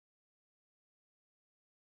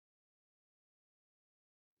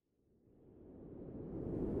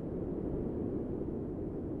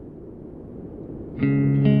All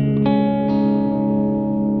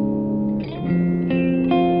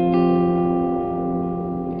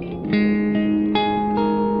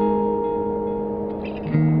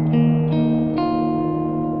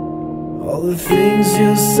the things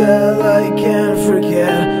you said I can't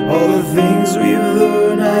forget, all the things we've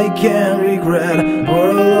learned I can't regret.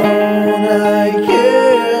 We're alone, I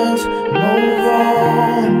can't move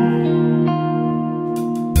on.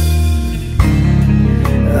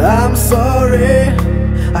 I'm sorry,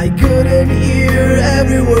 I couldn't hear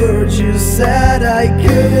every word you said. I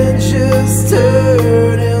couldn't just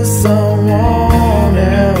turn into someone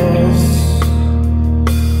else.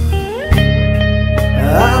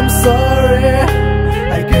 I'm sorry,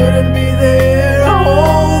 I couldn't be there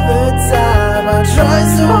all the time. I tried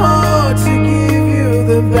so hard to give you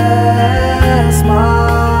the best smile.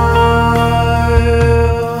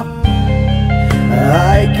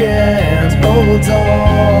 I can't hold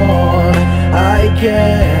on, I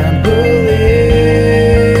can't believe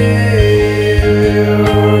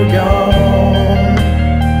you're gone.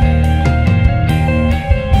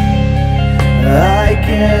 I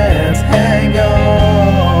can't hang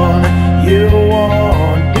on, you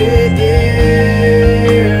won't be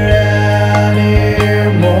here anymore.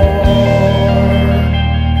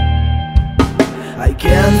 I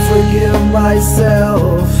can't forgive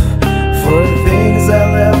myself for the things I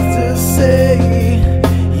left to say.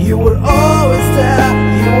 You were always there,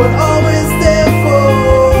 you were always there for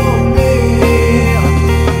me.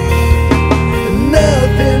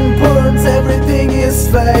 Nothing burns, everything is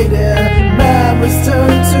fading. Memories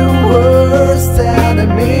turn to worst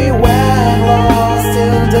enemy when lost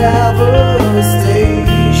in devastation.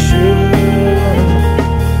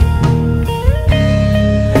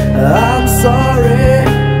 I'm sorry,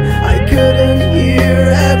 I couldn't hear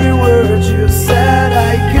every word you said.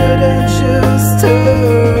 I couldn't just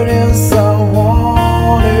turn into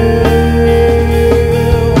someone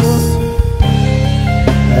else.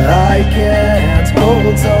 I can't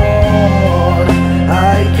hold on,